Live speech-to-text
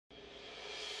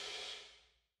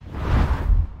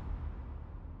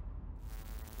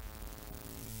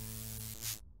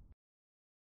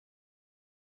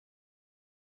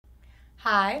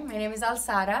Hi, my name is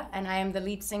Alsarah, and I am the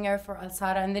lead singer for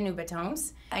Alsarah the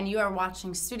Nubatones, and you are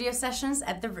watching Studio Sessions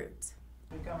at The Root.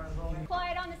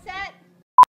 Quiet on the set.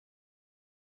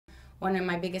 One of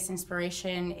my biggest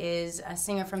inspiration is a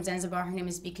singer from Zanzibar. Her name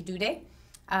is Bikadude.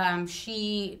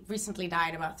 She recently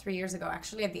died about 3 years ago,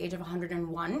 actually, at the age of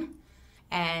 101.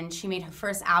 And she made her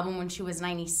first album when she was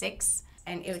 96.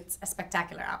 And it's a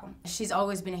spectacular album. She's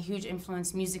always been a huge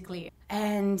influence musically.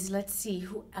 And let's see,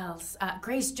 who else?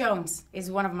 Grace Jones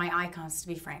is one of my icons, to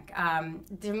be frank.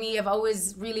 To me, I've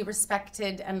always really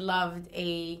respected and loved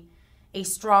a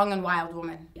strong and wild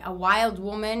woman. A wild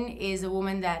woman is a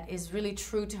woman that is really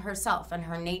true to herself and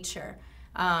her nature.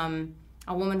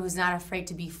 A woman who's not afraid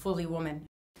to be fully woman.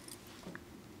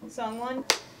 Song one.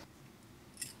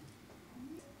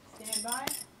 Stand by.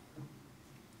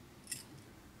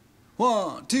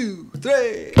 1, 2,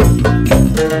 3.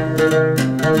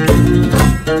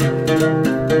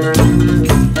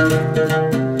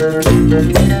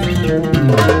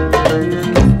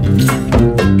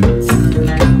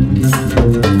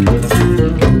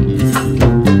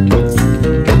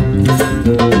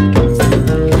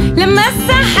 لما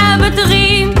السحابة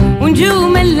تغيب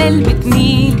ونجوم الليل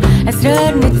بتميل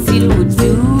أسرارنا تسيل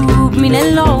وتذوب من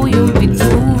العيون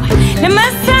بتروح. لما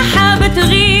السحابة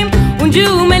تغيب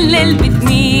ونجوم الليل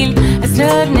بتميل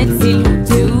أسرارنا تسيل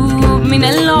وتذوب من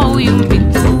العيون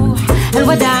بتروح.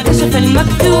 الوداع كشف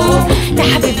المكتوب ده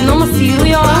حبيبنا مصيره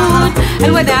يعود.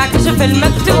 الوداع كشف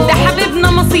المكتوب ده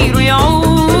حبيبنا مصيره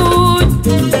يعود.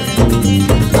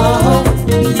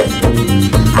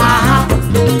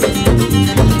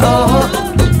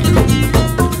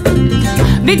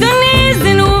 بدون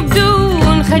إذن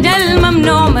وبدون خجل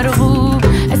ممنوع مرغوب.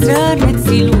 أسرارنا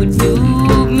تسيل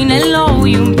وتذوب من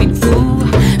العيون بتروح.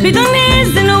 بدون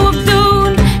إذن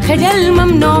وبدون خجل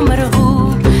ممنوع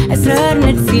مرغوب.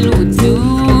 أسرارنا تسيل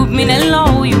وتذوب من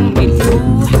العيون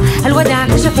بتروح. الوداع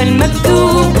كشف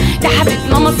المكتوب ده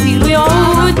حبيبنا مصيره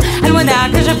يعود. الوداع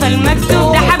كشف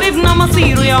المكتوب ده حبيبنا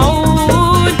مصيره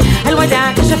يعود.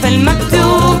 الوداع كشف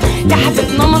المكتوب ده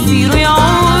حبيبنا مصيره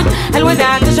يعود.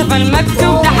 الوداع كشف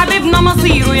المكتوب ده حبيبنا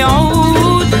مصيره يعود.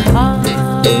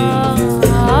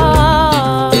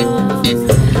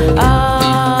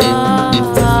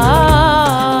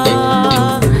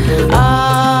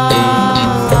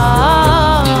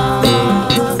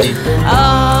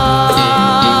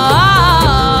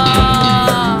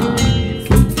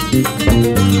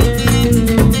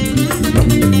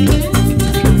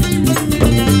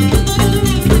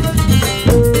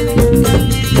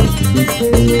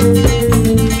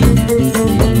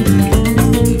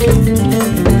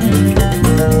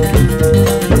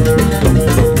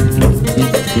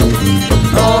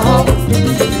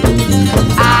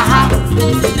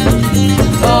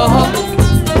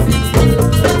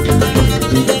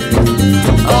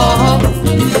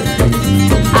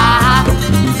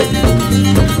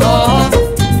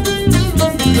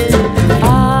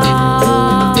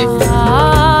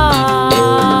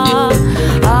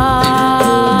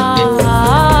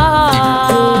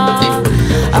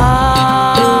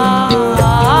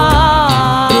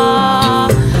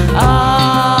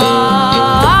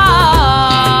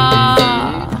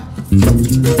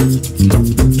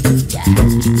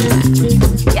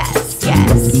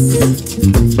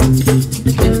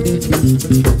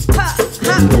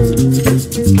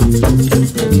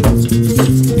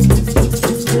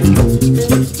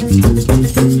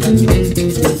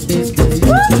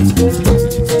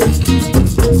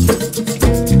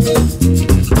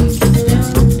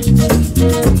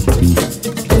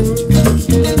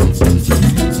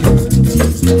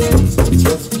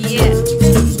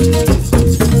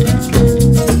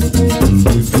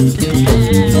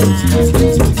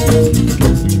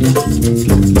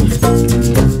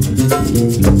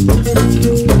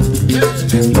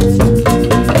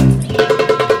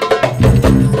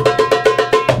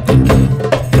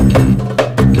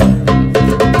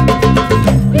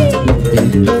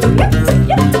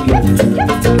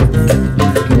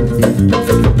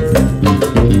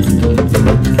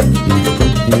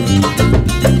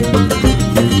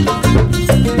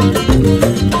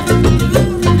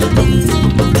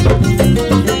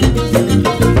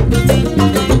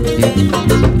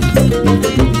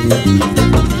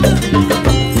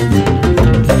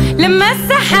 لما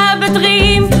السحابة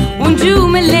تغيب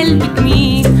ونجوم الليل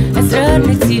بتميل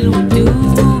أسرارنا تسيل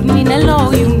وتذوب من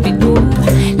العيون بتروح.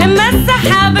 لما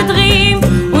السحابة تغيب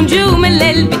ونجوم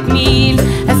الليل بتميل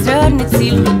أسرارنا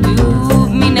تسيل وتذوب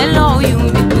من العيون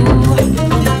بتروح.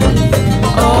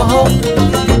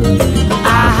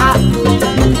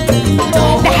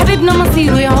 ده حبيبنا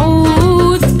مصيره يعود.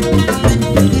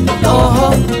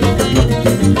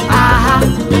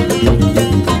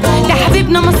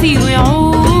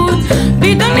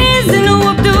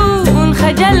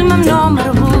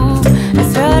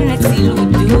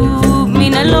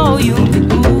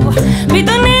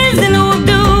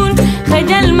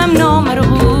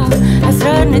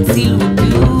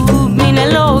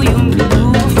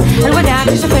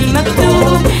 الوداع كشف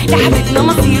المكتوب ده حبيبنا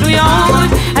مصيره يعود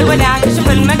الوداع كشف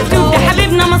المكتوب ده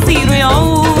حبيبنا مصيره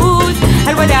يعود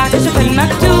الوداع كشف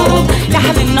المكتوب ده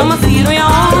حبيبنا مصيره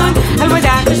يعود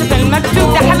الوداع كشف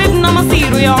المكتوب ده حبيبنا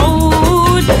مصيره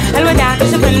يعود الوداع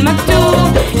كشف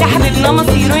المكتوب ده حبيبنا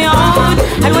مصيره يعود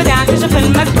الوداع كشف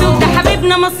المكتوب ده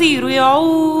حبيبنا مصيره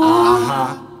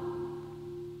يعود